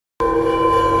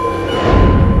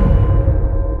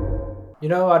You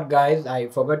know what, guys, I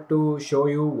forgot to show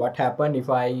you what happened if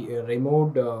I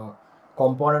removed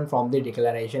component from the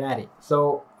declaration array.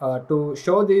 So to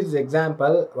show this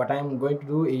example, what I'm going to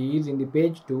do is in the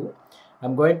page 2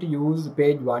 I'm going to use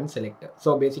page 1 selector.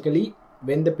 So basically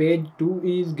when the page 2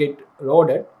 is get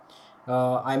loaded,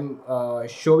 I'm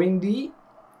showing the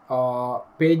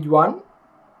page 1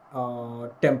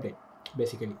 template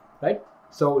basically, right?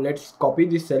 So let's copy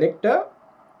this selector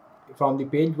from the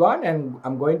page 1 and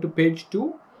I'm going to page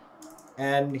 2,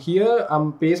 and here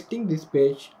I'm pasting this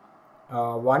page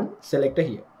 1 selector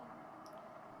here.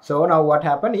 So now what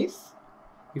happened is,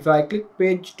 if I click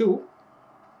page 2,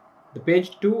 the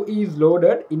page 2 is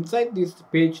loaded. Inside this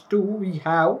page 2 we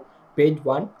have page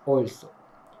 1 also.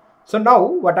 So now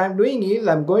what I'm doing is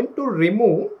I'm going to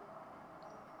remove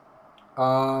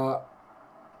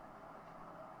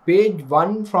page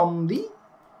 1 from the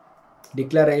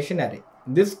declaration array.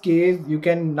 In this case you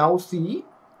can now see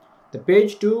the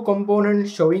page 2 component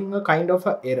showing a kind of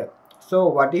a error. So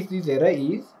what is this error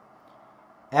is,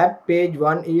 app page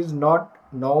 1 is not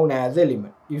known as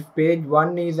element. If page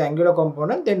 1 is Angular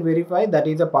component, then verify that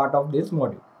is a part of this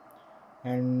module.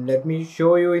 And let me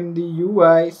show you in the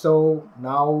UI. So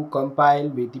now compile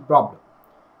with the problem.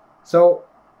 So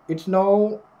it's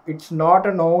not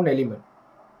a known element.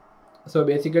 So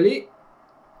basically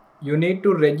you need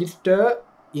to register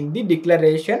in the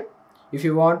declaration if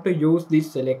you want to use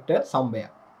this selector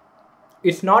somewhere.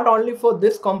 It's not only for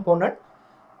this component,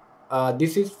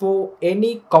 this is for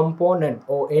any component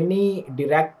or any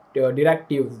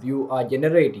directives you are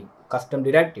generating, custom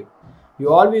directive.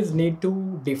 You always need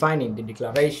to define in the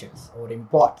declarations or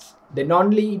imports, then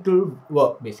only it will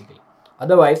work basically,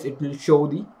 otherwise it will show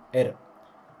the error.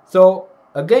 So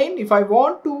again, if I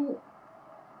want to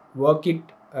work it,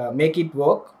 make it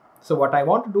work, so what I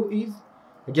want to do is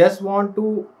I just want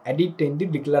to edit in the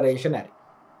declaration array.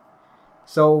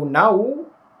 So now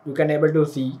you can able to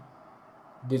see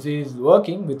this is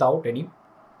working without any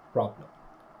problem.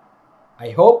 I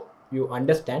hope you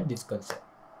understand this concept.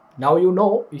 Now you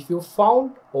know, if you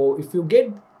found or if you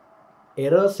get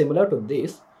error similar to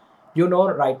this, you know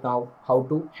right now how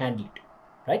to handle it,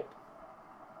 right?